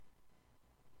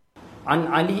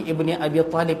An Ali ibn Abi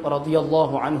Talib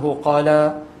radhiyallahu anhu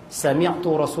qala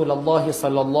sami'tu Rasulullah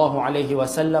sallallahu alaihi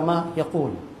wasallam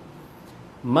yaqul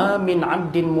ma min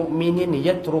 'abdin mu'minin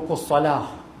yatruku as-salah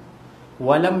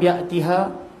wa lam ya'tiha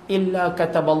illa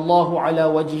kataballahu ala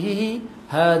wajhihi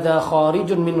hadha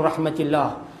kharijun min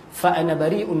rahmatillah fa ana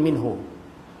bari'un minhu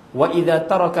wa idza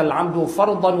taraka al-'abdu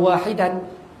fardan wahidan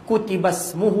kutiba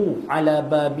ismuhu ala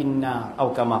babin nar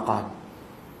atau kama qala.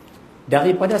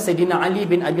 Daripada Sayyidina Ali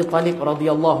bin Abi Talib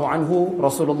radhiyallahu anhu,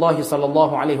 Rasulullah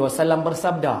sallallahu alaihi wasallam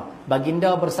bersabda,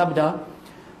 baginda bersabda,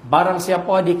 barang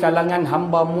siapa di kalangan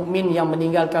hamba mukmin yang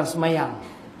meninggalkan sembahyang,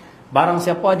 barang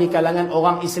siapa di kalangan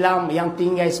orang Islam yang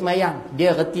tinggal sembahyang,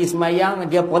 dia reti sembahyang,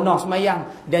 dia pernah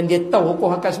sembahyang dan dia tahu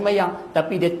hukum akan sembahyang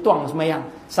tapi dia tuang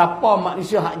sembahyang, siapa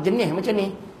manusia hak jenis macam ni,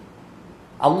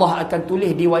 Allah akan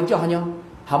tulis di wajahnya,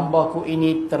 hamba-Ku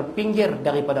ini terpinggir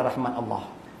daripada rahmat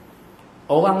Allah.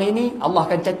 Orang ini Allah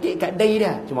akan catat kat diri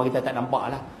dia, cuma kita tak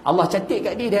nampak lah. Allah catat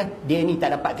kat diri dia, dia ni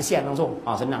tak dapat kesian langsung.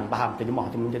 Senang faham terjemah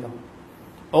macam tu.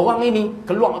 Orang ini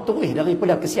keluar terus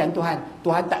daripada kesian Tuhan.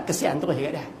 Tuhan tak kesian terus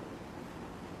kat dia.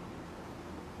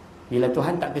 Bila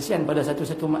Tuhan tak kesian pada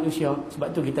satu-satu manusia, sebab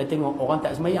tu kita tengok orang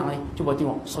tak sembahyang ni, cuba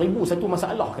tengok 1001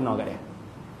 masalah kena kat dia.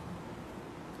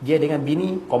 Dia dengan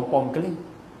bini kompom keling.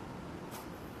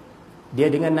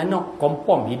 Dia dengan anak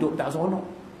kompom hidup tak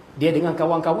seronok. Dia dengan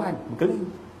kawan-kawan berkeling,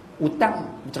 utang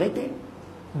bercerai,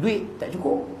 duit tak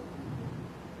cukup.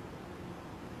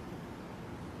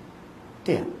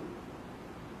 Dia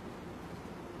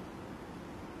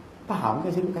faham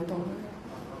ke saya kata?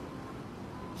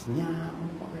 Senyap.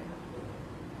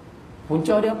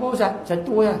 Punca dia apa Ustaz?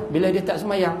 Satu ya, bila dia tak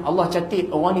sembahyang, Allah catat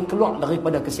orang ni keluar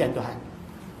daripada kesian Tuhan.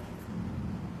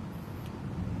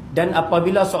 Dan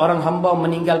apabila seorang hamba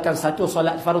meninggalkan satu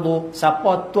solat fardu,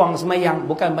 siapa tuang sembahyang,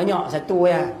 bukan banyak,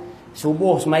 satu ya,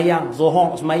 subuh sembahyang,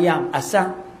 zuhur sembahyang,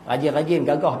 asar rajin-rajin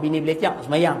gagah bini beletiak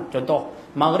sembahyang, contoh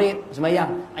maghrib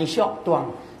sembahyang, isyak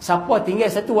tuang, siapa tinggal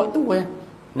satu waktu ya,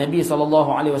 Nabi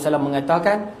SAW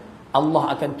mengatakan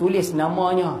Allah akan tulis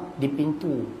namanya di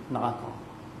pintu neraka.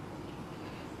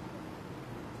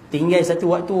 Tinggal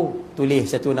satu waktu,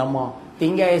 tulis satu nama.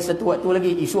 Tinggal satu waktu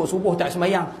lagi, esok subuh tak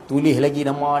sembahyang, tulis lagi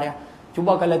nama dia.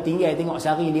 Cuba kalau tinggal tengok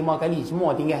sehari 5 kali, semua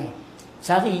tinggal.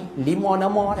 Sehari 5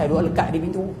 nama dah duduk lekat di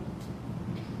pintu.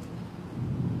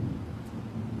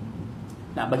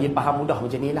 Nak bagi faham mudah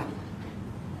macam ni lah.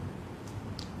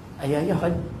 Ayah-ayah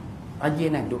rajin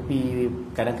kan, duk pi,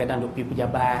 kadang-kadang duk pi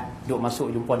pejabat, duk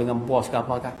masuk jumpa dengan bos ke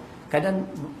apa kan. Kadang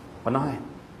pernah kan,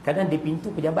 kadang di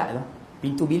pintu pejabat tu,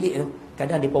 pintu bilik tu,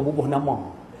 kadang depa bubuh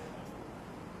nama.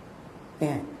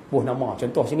 Buh nama,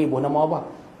 contoh sini buh nama apa?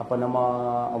 Apa nama,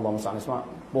 Allah SWT,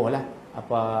 buh lah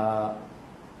apa,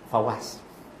 Fawwaz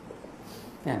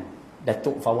kan,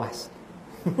 Datuk Fawwaz.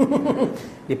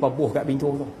 Depa buh kat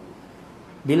pintu tu.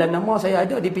 Bila nama saya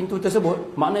ada di pintu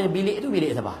tersebut, maknanya bilik tu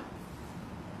bilik siapa?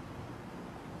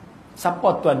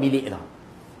 Siapa tuan bilik tu?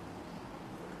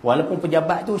 Walaupun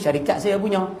pejabat tu syarikat saya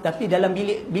punya, tapi dalam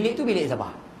bilik tu bilik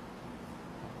siapa?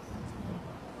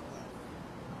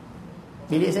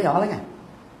 Bilik saya lah kan.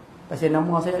 Pasal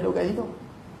nama saya duduk kat situ.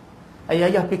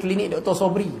 Ayah-ayah pergi klinik Dr.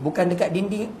 Sobri, bukan dekat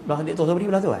dinding belah Dr. Sobri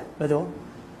belah tu kan? Belah tu.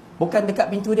 Bukan dekat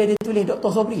pintu dia tulis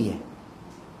Dr. Sobri.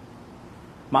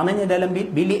 Maknanya dalam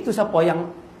bilik tu siapa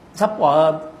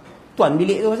tuan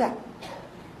bilik tu Ustaz?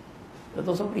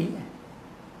 Dr. Sobri.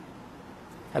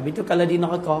 Habis tu kalau di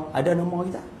neraka ada nama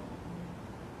kita.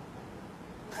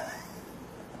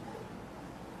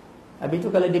 Habis tu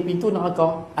kalau di pintu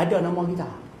neraka ada nama kita.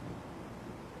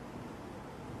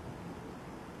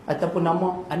 Ataupun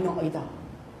nama anak kita,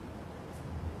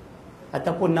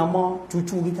 ataupun nama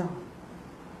cucu kita.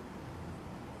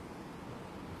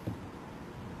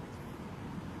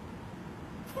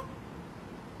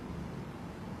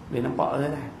 Boleh nampak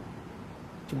tak?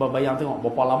 Cuba bayang tengok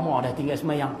berapa lama dah tinggal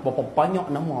sembahyang, berapa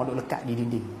banyak nama duk lekat di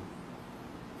dinding.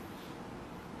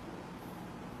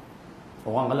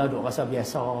 Orang kalau duk rasa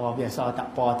biasa tak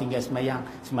apa tinggal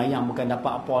sembahyang bukan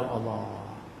dapat apa, Allah.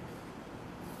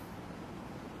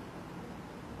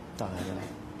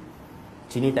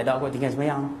 Sini tak ada aku tinggal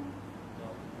sembahyang.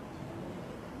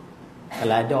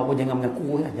 Kalau ada pun jangan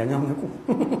mengaku ya. Jangan mengaku.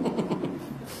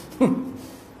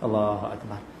 Allahu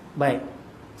Akbar. Baik,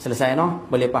 selesai no?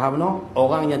 Boleh faham no?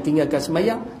 Orang yang tinggalkan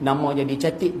sembahyang namanya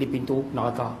dicatat di pintu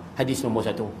neraka. Hadis nombor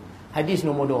 1. Hadis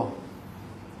nombor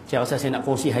 2. Saya rasa saya nak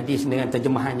kongsi hadis dengan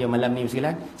terjemahan je malam ni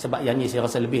sekalian, sebab yang ni saya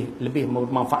rasa lebih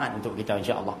bermanfaat untuk kita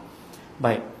insya-Allah.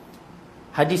 Baik.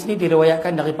 Hadis ni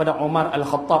diriwayatkan daripada Umar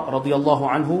Al-Khattab radhiyallahu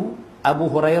anhu,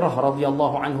 Abu Hurairah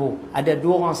radhiyallahu anhu. Ada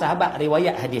 2 orang sahabat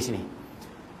riwayat hadis ni.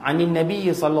 Anin Nabi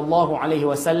sallallahu alaihi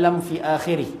wasallam fi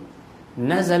akhirih.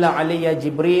 nazala alayya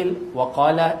Jibril wa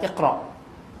qala iqra.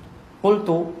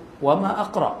 Qultu wa ma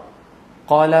aqra?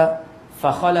 Qala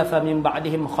fakhalafa min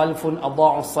ba'dihim khalfun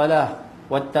adha'u as-salah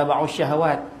wattaba'u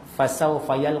ash-shahawat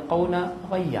fasawfa yalqawna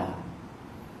ghayya.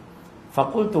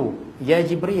 Faqultu ya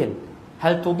Jibril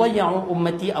hal tudayya'u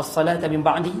ummati as-salata min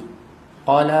ba'di?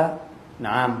 Qala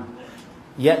na'am.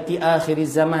 Ya'ti akhir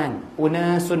az-zaman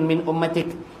unasun min ummatik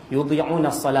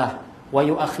yudhi'una as-salah wa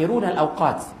yu'akhiruna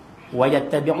al-awqat wa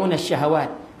yattabi'una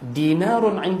ash-shahawat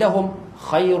dinarun 'indahum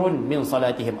khairun min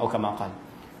salatihim atau kama qala.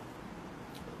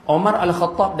 Umar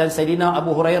Al-Khattab dan Sayyidina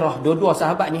Abu Hurairah, dua-dua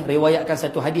sahabat ni riwayatkan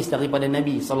satu hadis daripada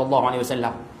Nabi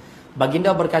SAW.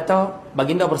 Baginda berkata,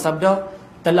 baginda bersabda,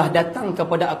 telah datang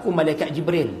kepada aku malaikat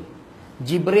Jibril.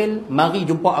 Jibril mari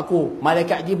jumpa aku.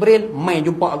 Malaikat Jibril mai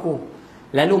jumpa aku.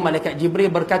 Lalu malaikat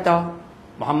Jibril berkata,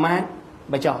 Muhammad,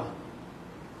 baca.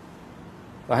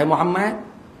 Wahai Muhammad,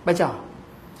 baca.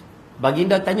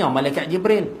 Baginda tanya malaikat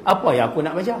Jibril, apa yang aku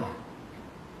nak baca?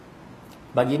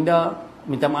 Baginda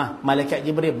minta maaf, malaikat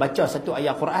Jibril baca satu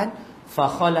ayat Quran, fa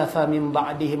khalafa min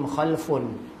ba'dihim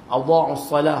khalfun adha'u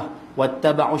as-salah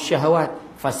wattaba'u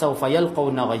ash-shahawat fasawfa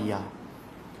yalqawna ghayya.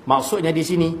 Maksudnya di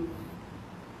sini,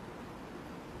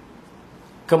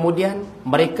 kemudian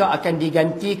mereka akan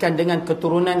digantikan dengan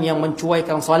keturunan yang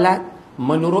mencuaikan salat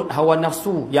menurut hawa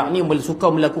nafsu, yakni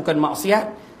suka melakukan maksiat,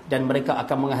 dan mereka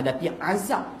akan menghadapi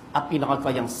azab api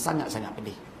neraka yang sangat-sangat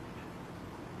pedih.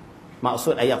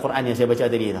 Maksud ayat Quran yang saya baca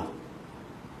tadi tu.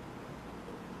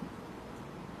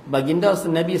 Baginda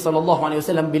Nabi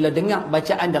SAW bila dengar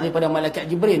bacaan daripada malaikat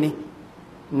Jibril ni,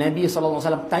 Nabi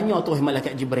SAW tanya terus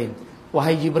malaikat Jibril,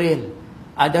 wahai Jibril,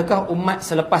 adakah umat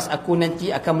selepas aku nanti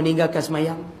akan meninggalkan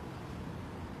sembahyang?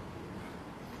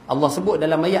 Allah sebut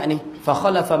dalam ayat ni, fa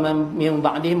khalafa min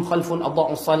ba'dihim khalfun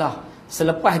adha'u as-salah.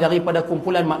 Selepas daripada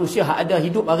kumpulan manusia hak ada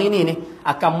hidup hari ni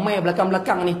akan mai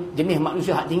belakang-belakang ni jenis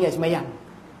manusia hak tinggal sembahyang.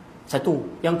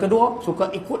 Satu. Yang kedua, suka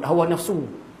ikut hawa nafsu,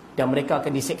 dan mereka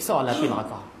akan diseksa api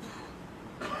neraka.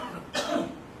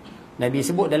 Nabi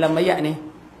sebut dalam ayat ni,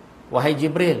 wahai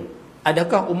Jibril,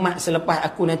 adakah umat selepas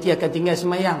aku nanti akan tinggal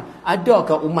sembahyang?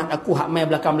 Adakah umat aku hak mai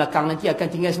belakang-belakang nanti akan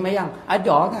tinggal sembahyang?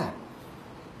 Adakah?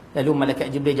 Lalu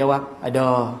malaikat Jibril jawab,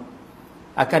 ada.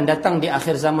 Akan datang di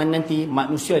akhir zaman nanti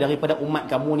manusia daripada umat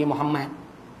kamu ni Muhammad,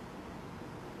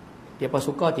 dia pun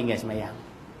suka tinggal sembahyang.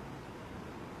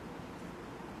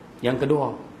 Yang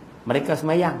kedua, mereka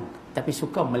sembahyang tapi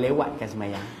suka melewatkan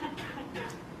sembahyang.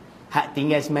 Hak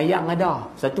tinggal sembahyang ada.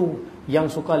 Satu, yang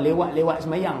suka lewat-lewat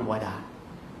sembahyang pun ada.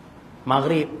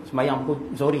 Maghrib sembahyang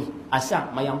pukul, sorry,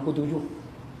 asar sembahyang pukul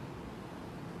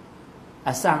 7.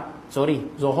 Asar, sorry,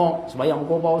 Zuhur sembahyang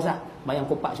pukul berapa Ustaz? Sembahyang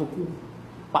pukul 4 suku,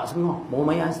 4.30 baru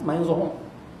sembahyang Zuhur.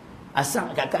 Asar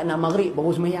kat nak maghrib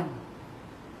baru sembahyang.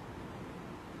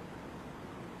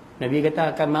 Nabi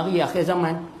kata akan mari akhir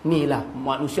zaman, ni lah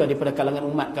manusia daripada kalangan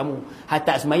umat kamu, hak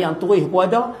tak sembahyang terus pun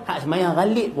ada, hak sembahyang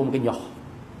ghalib pun kenyah.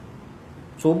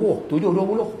 Subuh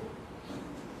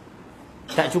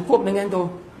 7.20. Tak cukup dengan tu,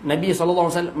 Nabi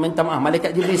SAW minta maaf,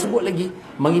 malaikat Jibril sebut lagi,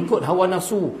 mengikut hawa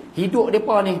nafsu. Hidup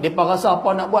mereka ni, mereka rasa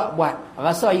apa nak buat, buat.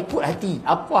 Rasa ikut hati,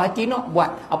 apa hati nak buat,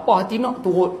 apa hati nak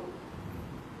turut.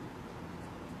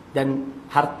 Dan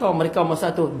harta mereka masa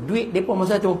tu, duit mereka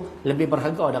masa tu lebih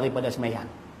berharga daripada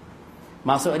sembahyang.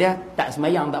 Maksud dia, tak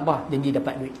sembahyang tak apa, janji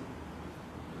dapat duit.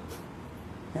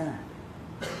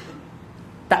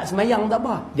 Tak sembahyang tak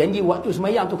apa, janji waktu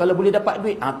sembahyang tu kalau boleh dapat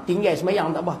duit, tinggal sembahyang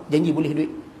tak apa, janji boleh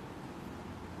duit.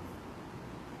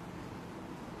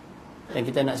 Dan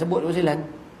kita nak sebut usilan,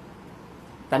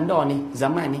 tanda ni,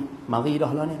 zaman ni mari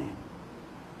dah lah ni.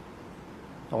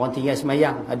 Orang tinggal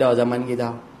sembahyang ada zaman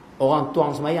kita, orang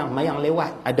tuang sembahyang, sembahyang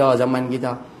lewat ada zaman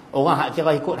kita. Orang hak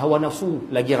kira ikut hawa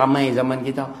nafsu lagi ramai zaman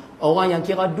kita. Orang yang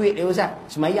kira duit dia Ustaz,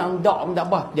 sembahyang dak pun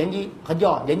tak apa, janji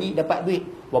kerja, janji dapat duit.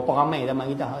 Berapa ramai zaman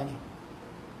kita hari ni.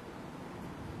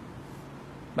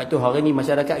 Sebab tu hari ni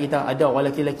masyarakat kita ada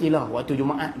orang lelaki-lelaki lah, waktu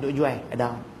Jumaat duk jual,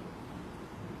 ada.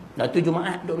 Waktu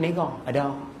Jumaat duk berniaga, ada.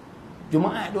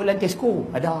 Jumaat duk dalam Tesco,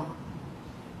 ada.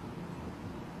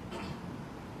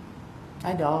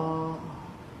 Ada.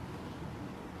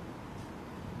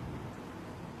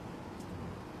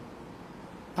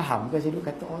 Faham ke saya duk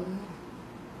kata orang?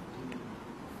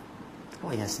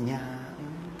 Oh yang senyap.